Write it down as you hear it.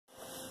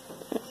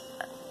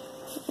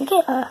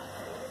Okay.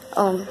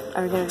 Are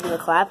we gonna do a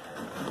collab?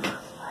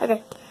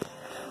 Okay.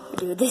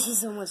 Dude, this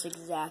is almost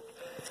exact.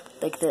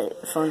 Like, the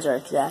phones are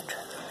exact.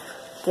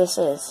 This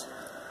is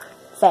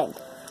Fang.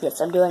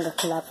 Yes, I'm doing a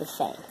collab with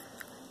Fang.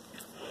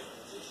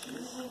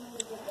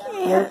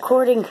 You're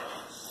recording.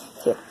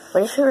 Here,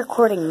 what if you're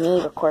recording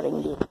me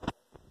recording you?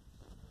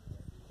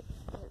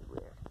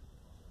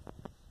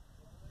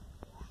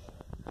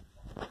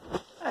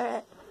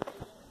 Alright.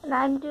 And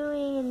I'm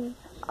doing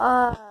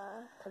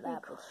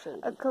Collab with Shady.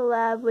 a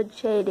collab with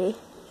Shady.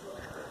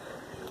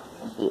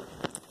 Yeah.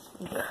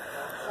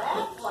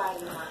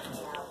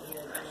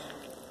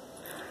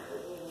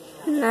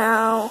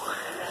 Now,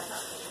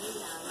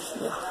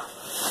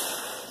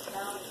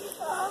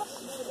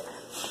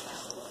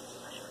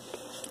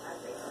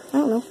 I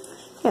don't know.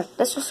 Here,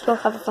 let's just go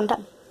have a fun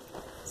time.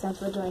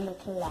 Since we're doing the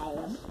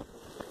collab.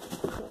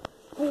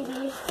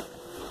 Maybe.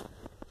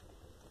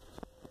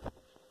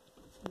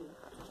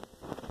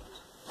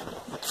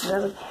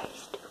 Really?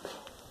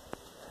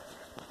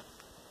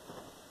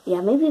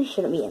 Yeah, maybe we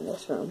shouldn't be in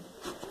this room.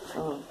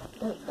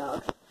 There's a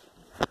dog.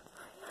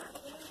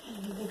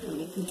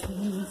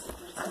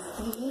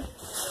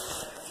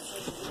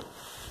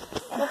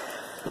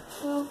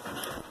 Well,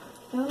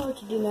 I don't know what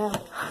to do now.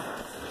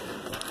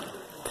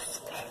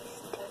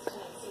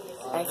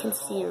 I can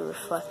see a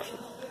reflection.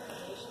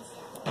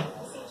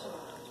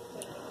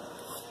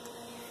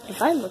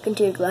 If I look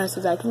into your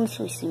glasses, I can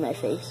actually see my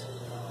face.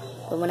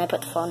 But when I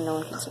put the phone, no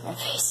one can see my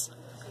face.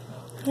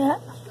 yeah.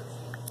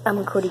 I'm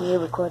recording you,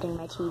 recording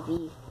my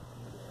TV.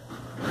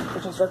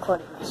 Which is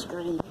recording my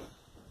screen.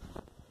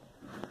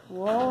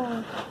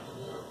 Whoa.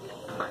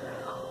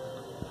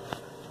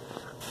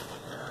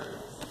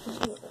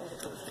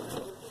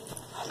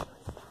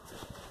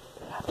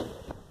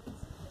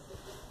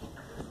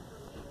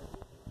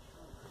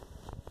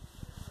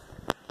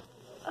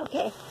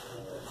 Okay.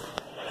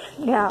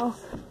 Now,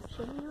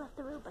 Shady left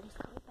the room, but he's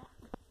coming back.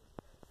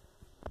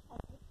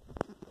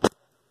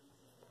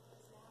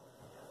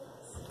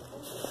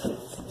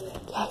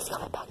 Yeah, he's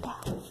coming back now.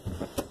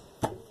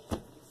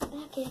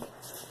 Okay.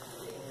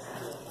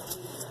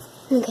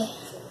 Okay.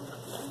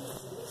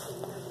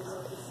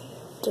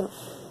 Don't.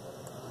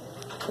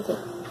 Okay.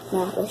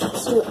 Now let's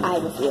just do I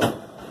with you.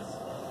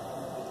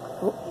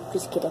 Oh,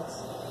 just kidding.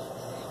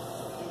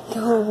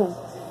 No.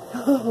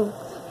 No.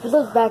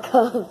 Look back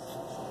up.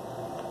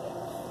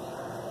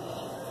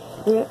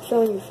 You're not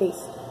showing your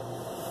face.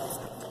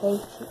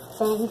 Okay.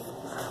 Fang.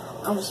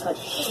 I'm just like.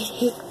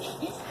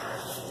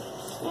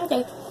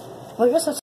 Okay. Well, you're such